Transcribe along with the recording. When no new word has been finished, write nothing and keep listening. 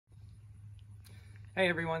Hey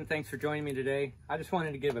everyone, thanks for joining me today. I just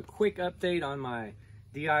wanted to give a quick update on my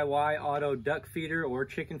DIY auto duck feeder or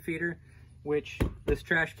chicken feeder, which this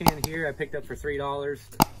trash can here I picked up for $3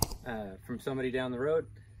 from somebody down the road.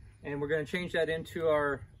 And we're going to change that into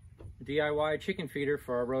our DIY chicken feeder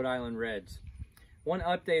for our Rhode Island Reds. One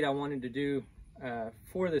update I wanted to do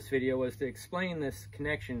for this video was to explain this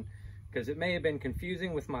connection, because it may have been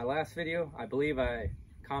confusing with my last video. I believe I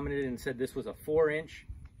commented and said this was a 4-inch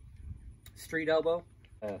street elbow.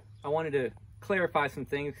 I wanted to clarify some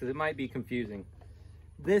things because it might be confusing.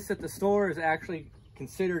 This at the store is actually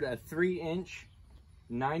considered a 3-inch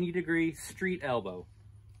 90-degree street elbow,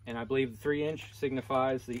 and I believe the 3-inch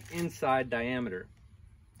signifies the inside diameter.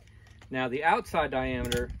 Now the outside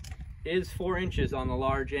diameter is 4 inches on the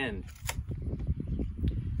large end,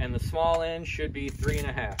 and the small end should be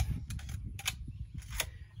 3.5.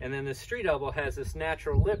 And then the street elbow has this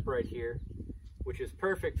natural lip right here, which is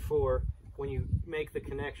perfect for when you make the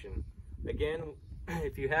connection. Again,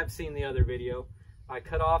 if you have seen the other video, I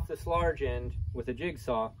cut off this large end with a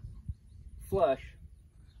jigsaw flush,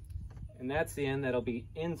 and that's the end that'll be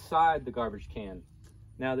inside the garbage can.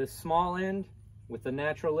 Now this small end with the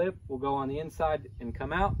natural lip will go on the inside and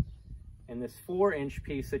come out, and this 4-inch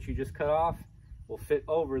piece that you just cut off will fit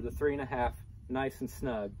over the 3.5 nice and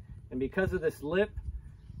snug. And because of this lip,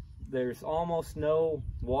 there's almost no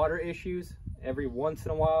water issues. Every once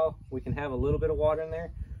in a while we can have a little bit of water in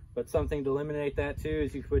there, but something to eliminate that too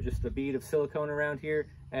is you put just a bead of silicone around here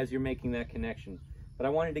as you're making that connection. But I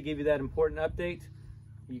wanted to give you that important update.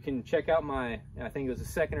 You can check out my, I think it was the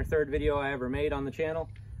second or third video I ever made on the channel,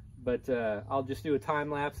 but I'll just do a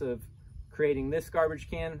time lapse of creating this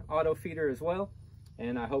garbage can auto feeder as well.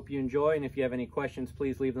 And I hope you enjoy, and if you have any questions,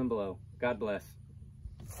 please leave them below. God bless.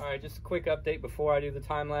 All right, just a quick update before I do the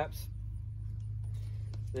time lapse.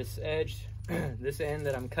 This edge, this end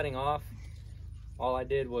that I'm cutting off, all I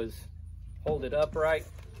did was hold it upright,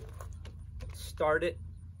 start it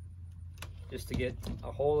just to get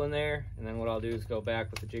a hole in there, and then what I'll do is go back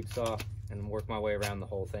with the jigsaw and work my way around the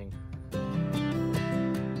whole thing.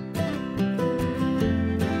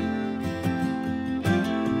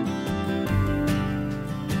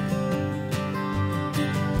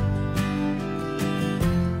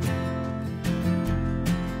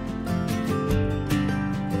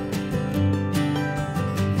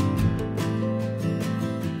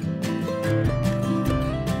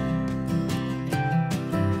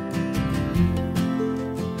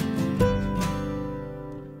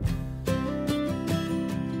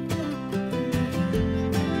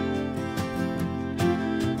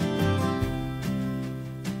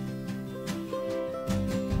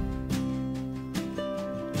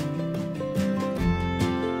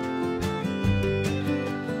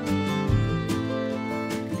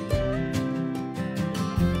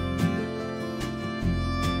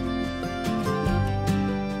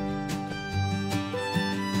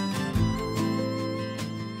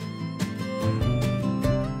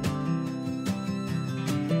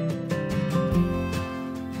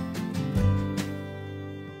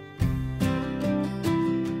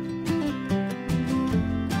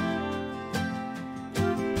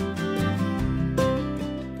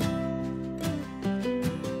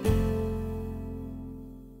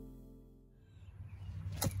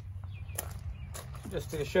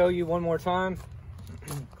 Just to show you one more time,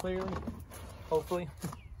 clearly, hopefully,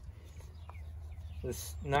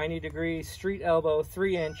 this 90-degree street elbow,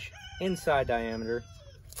 3-inch inside diameter.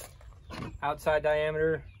 Outside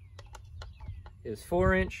diameter is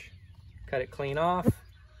 4-inch. Cut it clean off.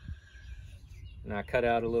 And I cut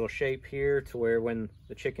out a little shape here to where when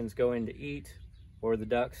the chickens go in to eat, or the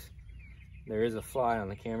ducks, there is a fly on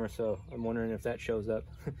the camera, so I'm wondering if that shows up.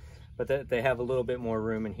 But they have a little bit more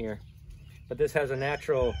room in here. But this has a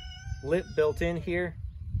natural lip built in here,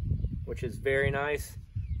 which is very nice.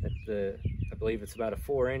 I believe it's about a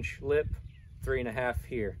 4-inch lip, 3.5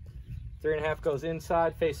 here. 3.5 goes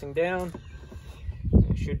inside facing down.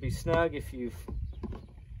 It should be snug if you've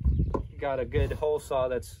got a good hole saw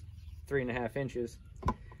that's 3.5 inches.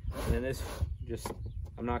 And then this,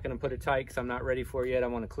 I'm not gonna put it tight because I'm not ready for it yet. I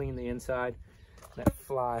wanna clean the inside. That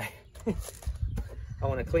fly. I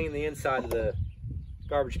wanna clean the inside of the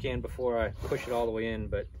garbage can before I push it all the way in,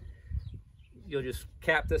 but you'll just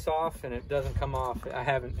cap this off and it doesn't come off. I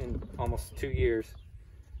haven't in almost 2 years.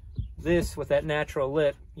 This, with that natural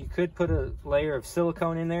lip, you could put a layer of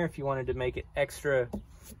silicone in there if you wanted to make it extra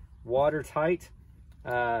watertight.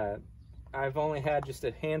 I've only had just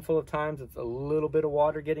a handful of times with a little bit of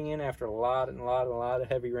water getting in after a lot of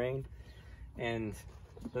heavy rain. And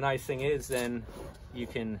the nice thing is then you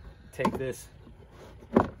can take this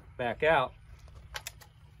back out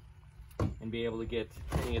and be able to get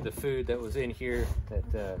any of the food that was in here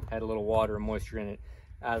that had a little water and moisture in it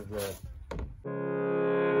out of the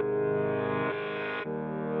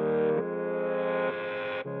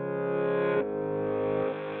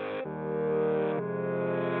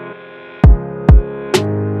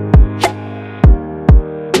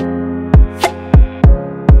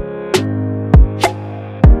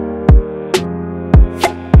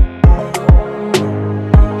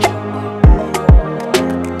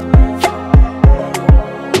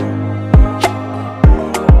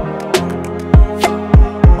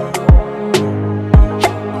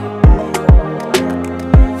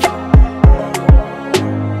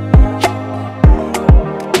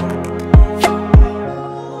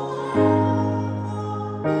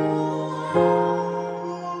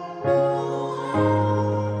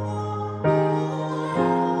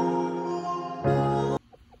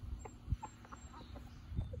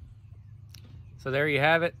So there you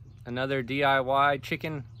have it, another DIY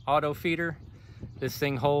chicken auto feeder. This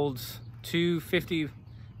thing holds 2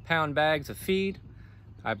 50-pound bags of feed.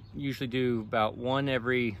 I usually do about one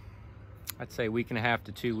every, I'd say, week and a half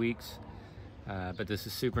to 2 weeks. But this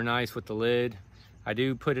is super nice with the lid. I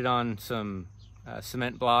do put it on some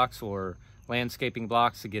cement blocks or landscaping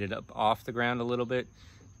blocks to get it up off the ground a little bit.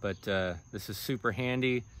 But this is super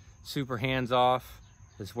handy, super hands-off.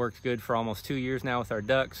 It's worked good for almost 2 years now with our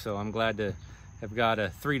ducks, so I'm glad to have got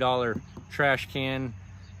a $3 trash can,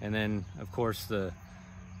 and then of course the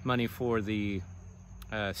money for the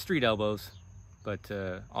street elbows. But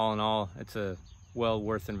all in all, it's a well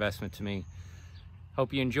worth investment to me.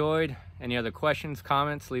 Hope you enjoyed. Any other questions,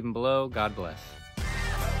 comments, leave them below. God bless.